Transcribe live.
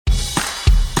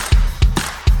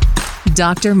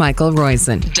Dr. Michael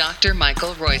Roizen. Dr.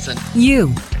 Michael Roizen.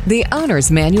 You, the Owner's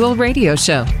Manual Radio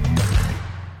Show.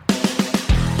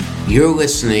 You're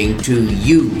listening to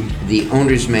You, the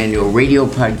Owner's Manual Radio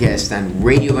Podcast on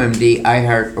Radio MD,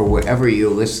 iHeart, or wherever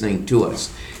you're listening to us.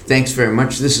 Thanks very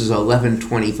much. This is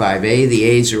 1125A. The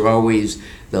A's are always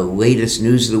the latest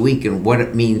news of the week and what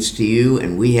it means to you,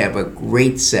 and we have a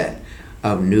great set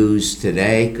of news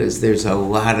today because there's a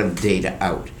lot of data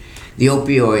out. The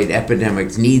opioid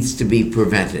epidemic needs to be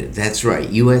prevented. That's right.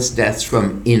 U.S. deaths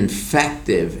from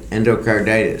infective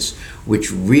endocarditis, which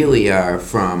really are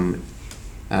from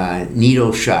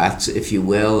needle shots, if you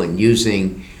will, and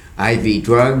using IV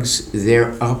drugs,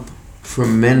 they're up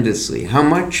tremendously. How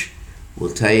much?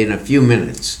 We'll tell you in a few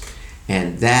minutes.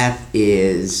 And that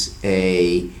is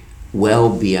a well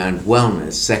beyond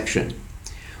wellness section.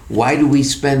 Why do we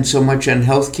spend so much on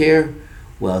health care?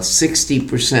 Well,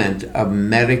 60% of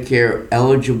Medicare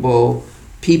eligible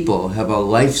people have a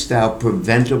lifestyle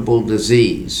preventable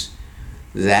disease.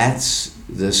 That's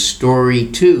the story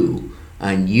too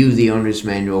on You, the Owner's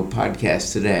Manual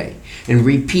podcast today. And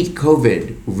repeat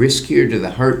COVID, riskier to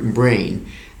the heart and brain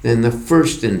than the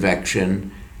first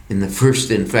infection. In the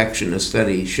first infection, a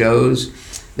study shows.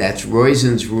 That's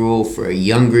Roizen's rule for a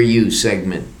younger you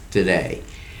segment today.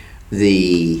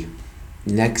 The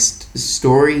next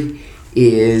story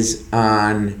is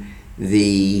on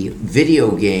the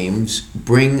video games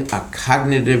bring a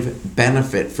cognitive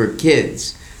benefit for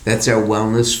kids. That's our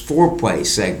Wellness Foreplay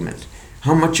segment.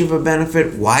 How much of a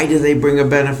benefit? Why do they bring a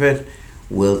benefit?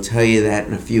 We'll tell you that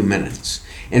in a few minutes.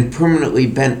 And permanently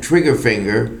bent trigger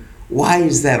finger, why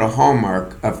is that a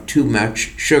hallmark of too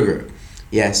much sugar?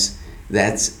 Yes,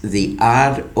 that's the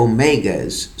odd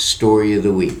omegas story of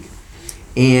the week.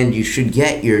 And you should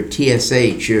get your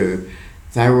TSH, your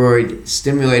thyroid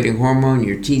stimulating hormone,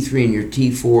 your T3 and your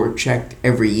T4 checked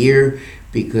every year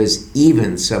because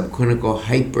even subclinical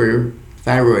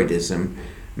hyperthyroidism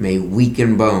may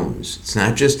weaken bones. It's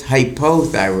not just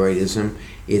hypothyroidism,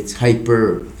 it's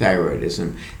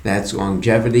hyperthyroidism. That's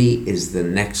longevity is the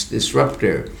next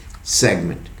disruptor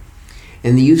segment.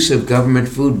 And the use of government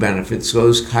food benefits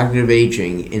slows cognitive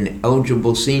aging in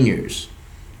eligible seniors.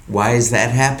 Why does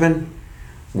that happen?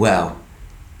 Well,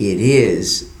 it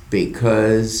is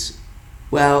because,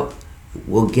 well,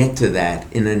 we'll get to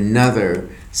that in another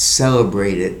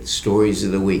celebrated Stories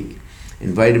of the Week.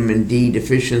 And vitamin D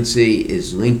deficiency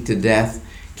is linked to death.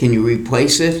 Can you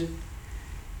replace it?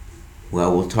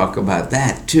 Well, we'll talk about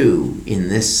that too in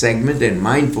this segment. And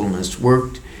mindfulness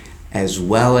worked as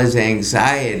well as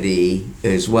anxiety,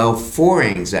 as well for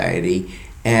anxiety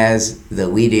as the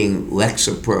leading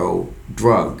Lexapro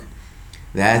drug.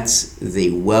 That's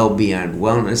the Well Beyond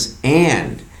Wellness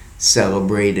and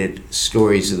celebrated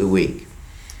Stories of the Week.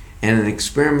 And an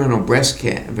experimental breast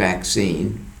cancer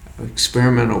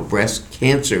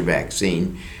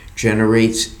vaccine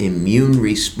generates immune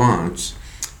response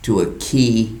to a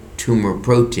key tumor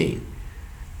protein.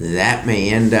 That may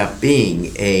end up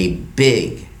being a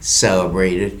big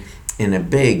celebrated and a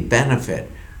big benefit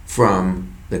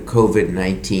from the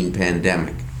COVID-19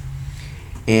 pandemic.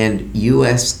 And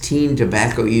U.S. teen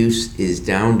tobacco use is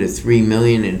down to 3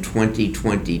 million in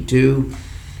 2022.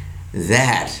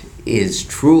 That is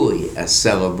truly a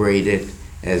celebrated,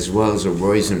 as well as a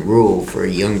Roizen rule for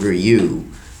a younger you,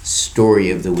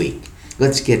 story of the week.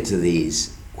 Let's get to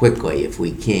these quickly if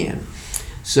we can.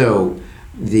 So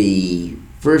the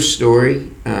first story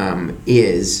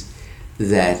is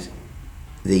that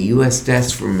the U.S.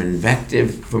 deaths from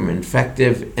infective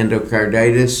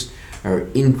endocarditis are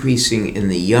increasing in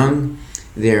the young.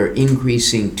 They're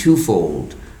increasing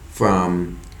twofold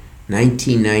from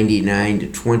 1999 to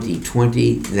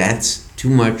 2020. That's too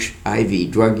much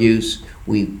IV drug use.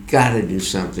 We've got to do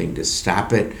something to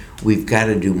stop it. We've got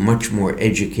to do much more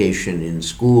education in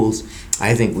schools.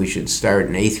 I think we should start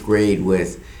in 8th grade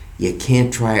with, you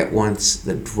can't try it once.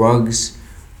 The drugs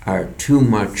are too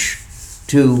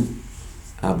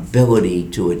ability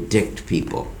to addict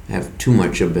people, have too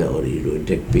much ability to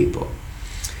addict people.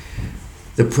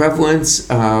 The prevalence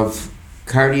of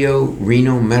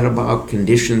cardiorenal metabolic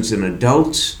conditions in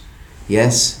adults,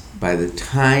 yes, by the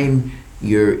time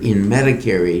you're in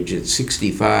Medicare age at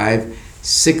 65,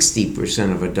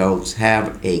 60% of adults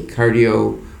have a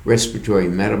cardiorespiratory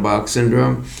metabolic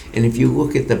syndrome. And if you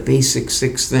look at the basic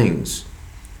 6 things,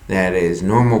 that is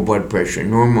normal blood pressure,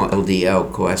 normal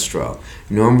LDL cholesterol,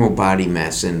 normal body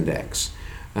mass index,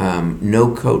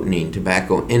 no cotinine,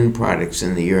 tobacco end products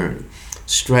in the urine,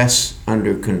 stress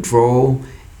under control,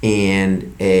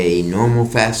 and a normal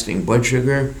fasting blood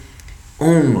sugar,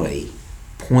 only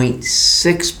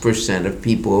 0.6% of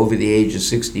people over the age of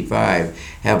 65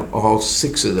 have all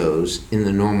 6 of those in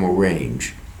the normal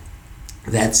range.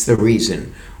 That's the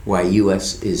reason why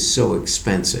U.S. is so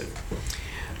expensive.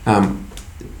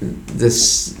 The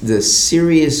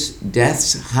serious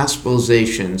deaths,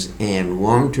 hospitalizations, and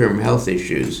long-term health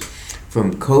issues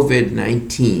from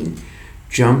COVID-19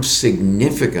 jump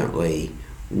significantly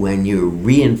when you're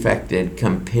reinfected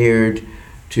compared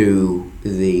to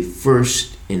the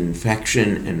first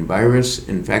infection and virus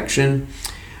infection.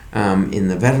 In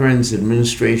the Veterans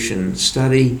Administration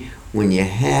study, when you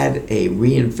had a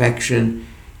reinfection,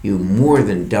 you more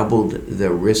than doubled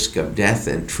the risk of death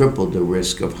and tripled the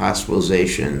risk of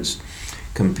hospitalizations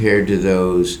compared to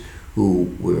those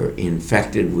who were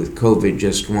infected with COVID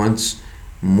just once.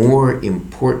 More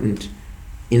important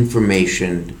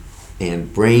information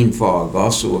and brain fog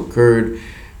also occurred,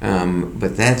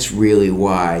 but that's really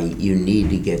why you need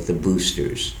to get the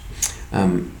boosters.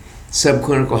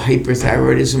 Subclinical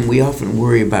hyperthyroidism, we often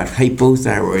worry about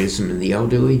hypothyroidism in the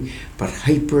elderly, but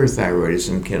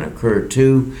hyperthyroidism can occur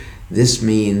too. This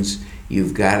means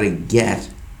you've got to get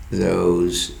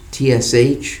those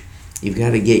TSH, you've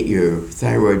got to get your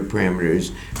thyroid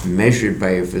parameters measured by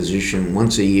a physician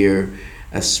once a year,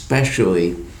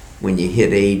 especially when you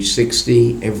hit age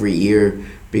 60 every year,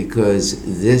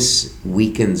 because this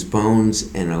weakens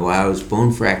bones and allows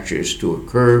bone fractures to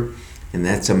occur, and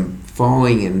that's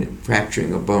falling and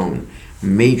fracturing a bone,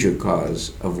 major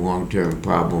cause of long-term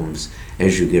problems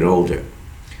as you get older.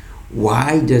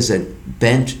 Why does a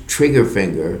bent trigger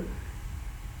finger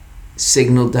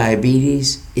signal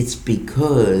diabetes? It's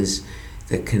because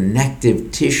the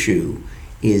connective tissue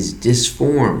is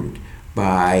disformed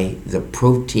by the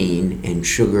protein and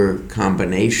sugar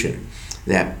combination.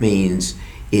 That means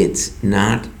it's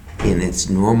not in its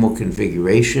normal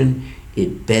configuration.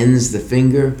 It bends the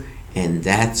finger, and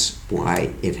that's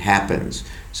why it happens.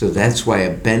 So that's why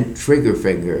a bent trigger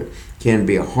finger can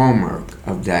be a hallmark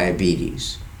of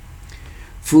diabetes.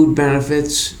 Food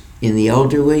benefits in the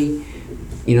elderly,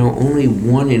 only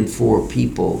 1 in 4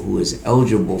 people who is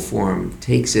eligible for them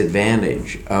takes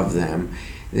advantage of them.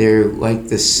 They're like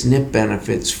the SNP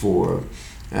benefits for,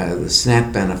 the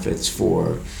SNAP benefits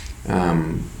for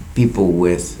people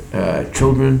with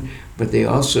children, but they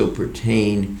also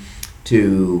pertain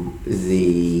to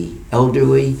the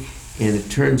elderly, and it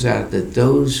turns out that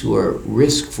those who are at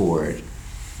risk for it,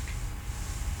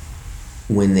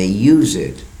 when they use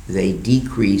it, they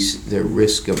decrease their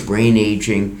risk of brain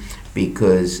aging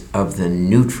because of the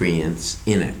nutrients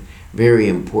in it. Very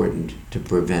important to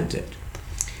prevent it.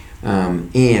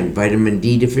 And vitamin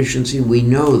D deficiency, we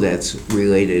know that's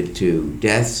related to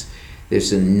deaths.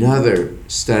 There's another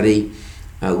study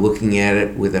looking at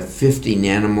it with a 50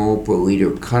 nanomole per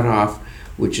liter cutoff,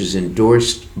 which is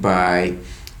endorsed by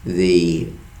the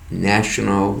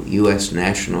U.S.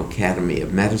 National Academy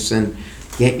of Medicine.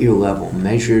 Get your level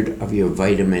measured of your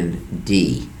vitamin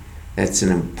D. That's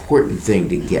an important thing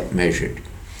to get measured.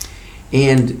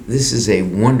 And this is a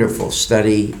wonderful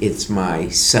study. It's my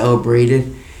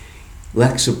celebrated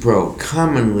Lexapro,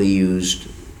 commonly used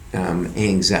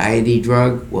anxiety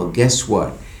drug. Well, guess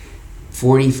what?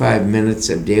 45 minutes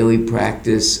of daily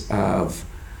practice of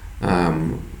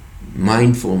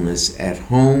mindfulness at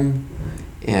home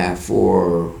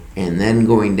and then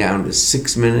going down to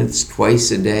 6 minutes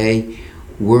twice a day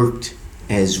worked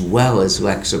as well as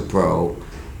Lexapro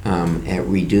at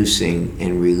reducing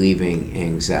and relieving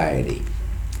anxiety.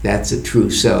 That's a true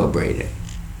celebrated.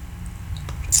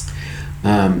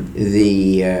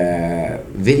 The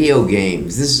video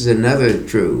games, this is another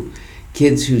true.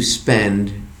 Kids who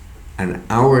spend an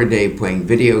hour a day playing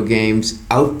video games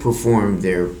outperform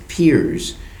their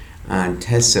peers on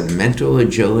tests of mental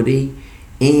agility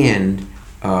and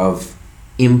of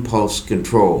impulse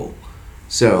control.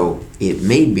 So it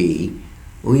may be,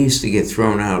 we used to get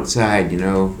thrown outside, and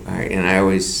I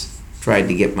always tried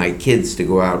to get my kids to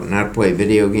go out and not play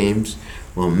video games.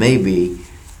 Well, maybe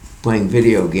playing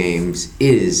video games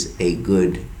is a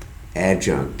good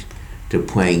adjunct to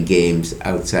playing games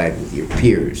outside with your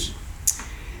peers.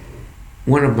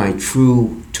 One of my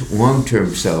true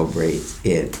long-term celebrates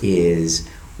it is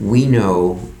we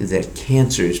know that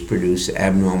cancers produce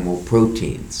abnormal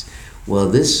proteins. Well,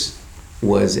 this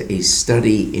was a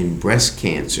study in breast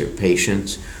cancer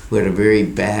patients who had a very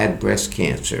bad breast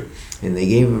cancer, and they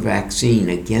gave a vaccine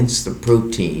against the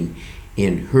protein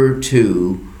in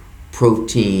HER2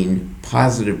 protein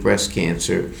positive breast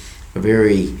cancer, a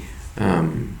very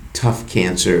tough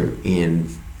cancer in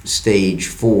stage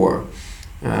 4,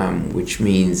 which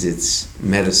means it's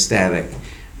metastatic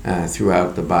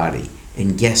throughout the body.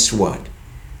 And guess what?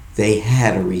 They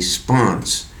had a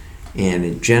response and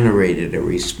it generated a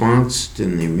response to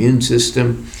the immune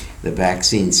system. The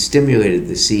vaccine stimulated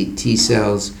the T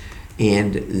cells,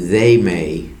 and they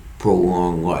may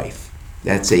prolong life.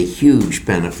 That's a huge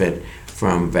benefit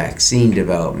from vaccine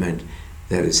development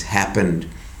that has happened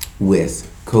with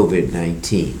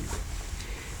COVID-19.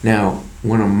 Now,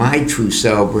 one of my true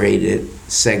celebrated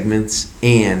segments,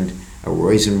 and a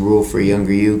Roizen rule for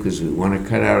younger you, because we want to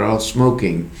cut out all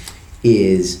smoking,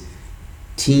 is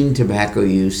teen tobacco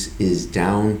use is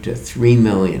down to 3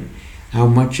 million. How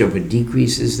much of a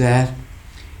decrease is that?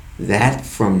 That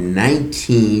from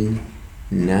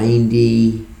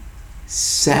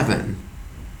 1997,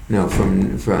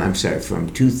 from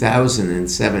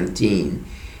 2017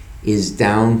 is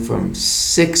down from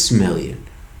 6 million.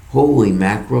 Holy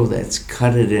mackerel, that's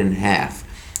cut it in half.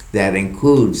 That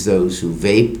includes those who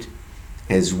vaped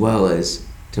as well as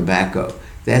tobacco.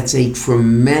 That's a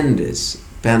tremendous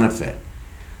benefit.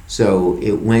 So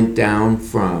it went down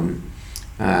from,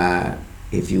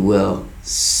 if you will,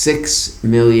 6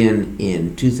 million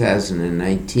in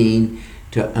 2019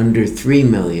 to under 3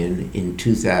 million in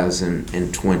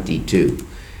 2022.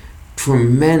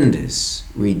 Tremendous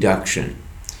reduction.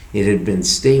 It had been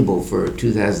stable for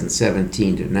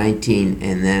 2017 to 19,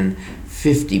 and then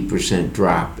 50%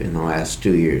 drop in the last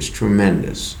 2 years.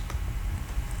 Tremendous.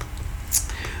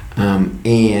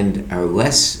 And our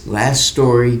last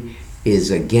story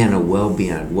is again a Well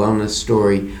Beyond Wellness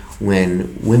story.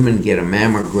 When women get a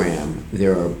mammogram,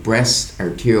 there are breast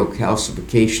arterial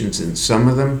calcifications in some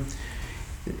of them.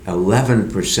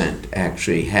 11%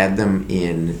 actually had them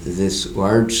in this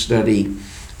large study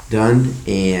done,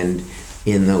 and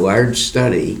in the large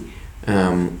study,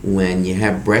 when you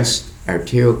have breast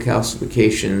arterial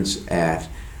calcifications at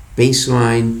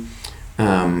baseline,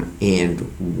 and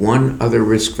one other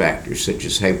risk factor such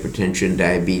as hypertension,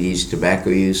 diabetes,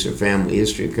 tobacco use, or family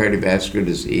history of cardiovascular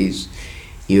disease,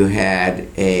 you had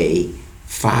a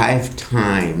 5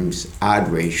 times odd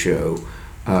ratio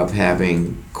of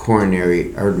having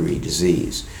coronary artery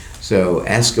disease. So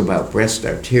ask about breast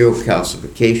arterial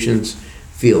calcifications.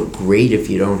 Feel great if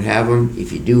you don't have them.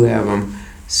 If you do have them,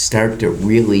 start to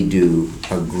really do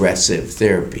aggressive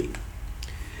therapy.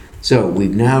 So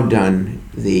we've now done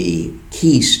the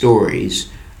key stories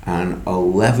on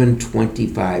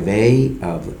 1125A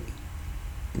of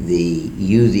the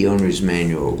The Owner's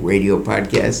Manual radio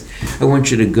podcast. I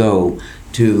want you to go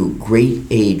to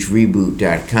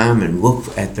greatagereboot.com and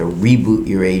look at the Reboot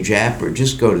Your Age app, or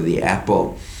just go to the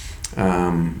Apple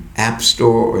App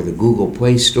Store or the Google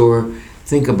Play Store.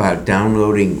 Think about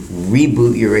downloading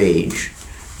Reboot Your Age.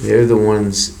 They're the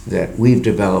ones that we've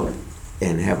developed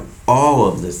and have all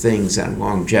of the things on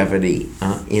longevity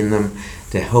in them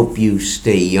to help you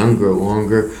stay younger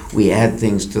longer. We add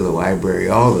things to the library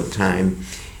all the time,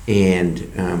 and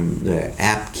the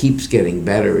app keeps getting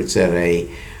better. It's at a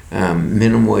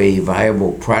minimally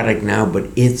viable product now, but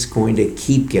it's going to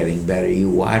keep getting better. You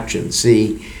watch and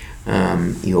see.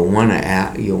 You'll want to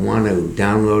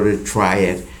download it, try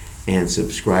it, and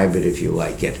subscribe it if you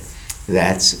like it.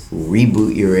 That's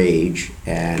Reboot Your Age,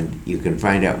 and you can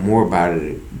find out more about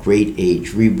it at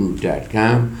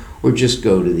greatagereboot.com, or just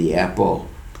go to the Apple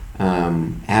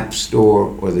App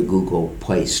Store or the Google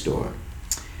Play Store.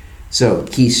 So,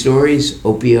 key stories: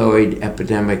 opioid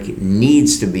epidemic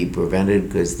needs to be prevented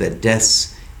because the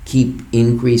deaths keep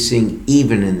increasing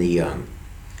even in the young.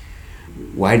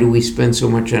 Why do we spend so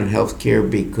much on healthcare?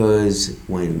 Because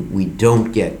when we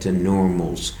don't get to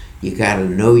normals, you got to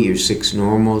know your 6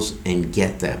 normals and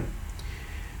get them.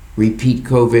 Repeat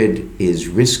COVID is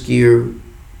riskier,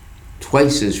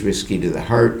 twice as risky to the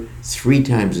heart, 3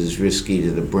 times as risky to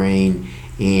the brain,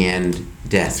 and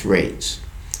death rates.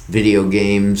 Video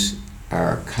games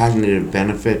are a cognitive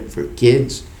benefit for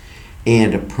kids,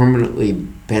 and a permanently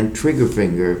bent trigger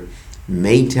finger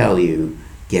may tell you,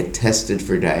 get tested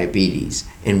for diabetes.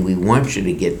 And we want you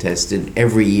to get tested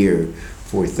every year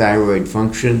for thyroid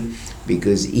function,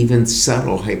 because even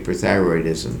subtle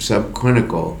hyperthyroidism,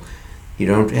 subclinical, you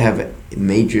don't have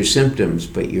major symptoms,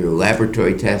 but your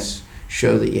laboratory tests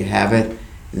show that you have it,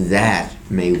 that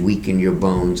may weaken your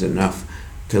bones enough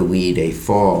to lead a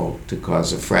fall to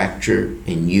cause a fracture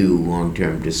and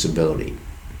long-term disability.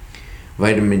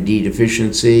 Vitamin D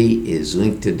deficiency is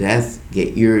linked to death.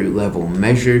 Get your level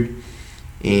measured.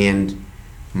 And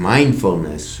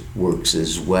mindfulness works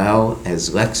as well as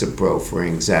Lexapro for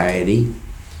anxiety.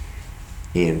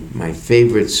 And my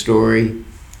favorite story,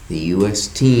 the U.S.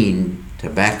 teen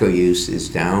tobacco use is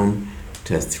down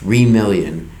to 3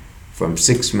 million from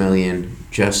 6 million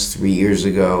just 3 years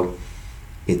ago.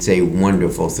 It's a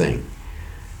wonderful thing.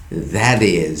 That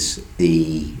is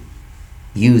the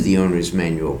Owner's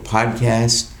Manual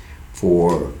podcast.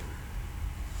 for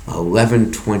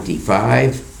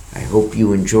 1125. I hope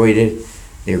you enjoyed it.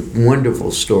 They're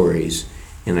wonderful stories,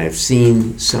 and I've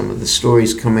seen some of the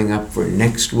stories coming up for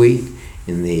next week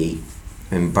in the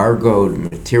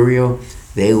embargoed material.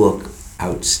 They look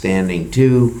outstanding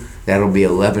too. That'll be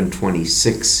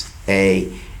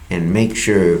 1126A, and make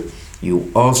sure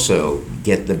you also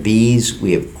get the B's.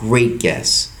 We have great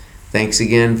guests. Thanks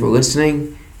again for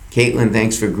listening. Caitlin,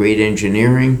 thanks for great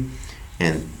engineering.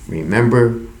 And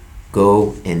remember,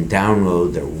 go and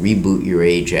download the Reboot Your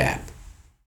Age app.